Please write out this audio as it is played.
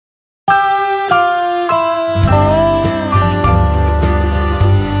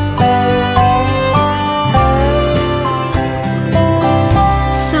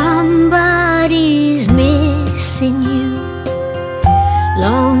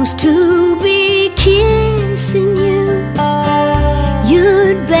longs to be kissing you.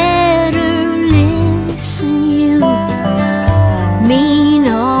 You'd better listen, you mean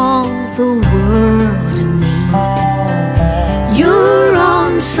all the world to me. You're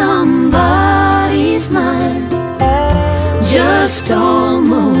on somebody's mind just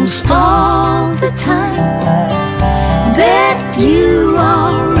almost all the time. Bet you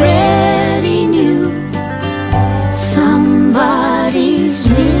already knew somebody's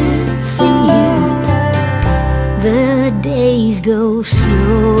missing you. The days go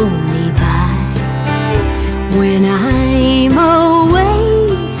slowly by when I'm away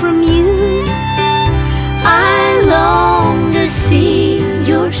from you. I long to see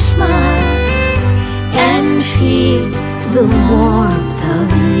your smile and feel the warmth of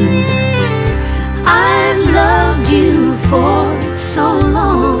you. I've loved you for so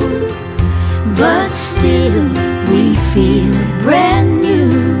long, but still we feel brand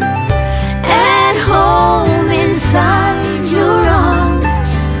new at home inside your arms.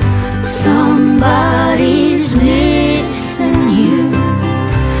 Somebody's missing you.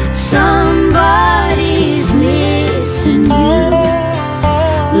 Somebody's missing you.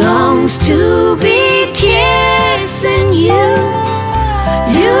 Longs to be kissing you.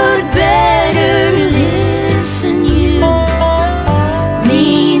 You'd better listen, you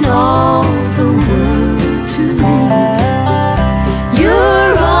mean all the world to me.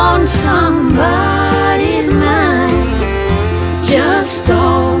 You're on somebody's mind just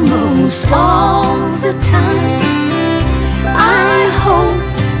almost all the time. I hope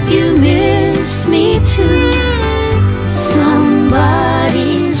you miss me too.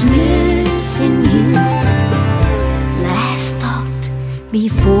 Somebody's missing you. Last thought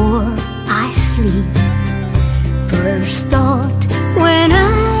before I sleep, first thought when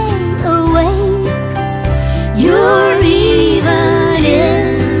I'm awake. You're even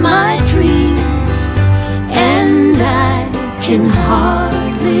in my dreams, and I can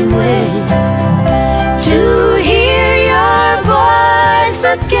hardly wait to hear your voice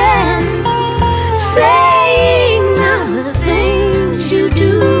again, saying the things you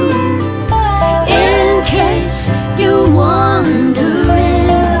do. In case you're wondering,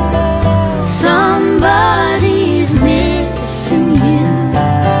 somebody's missing you.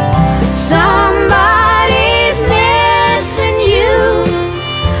 Somebody's missing you.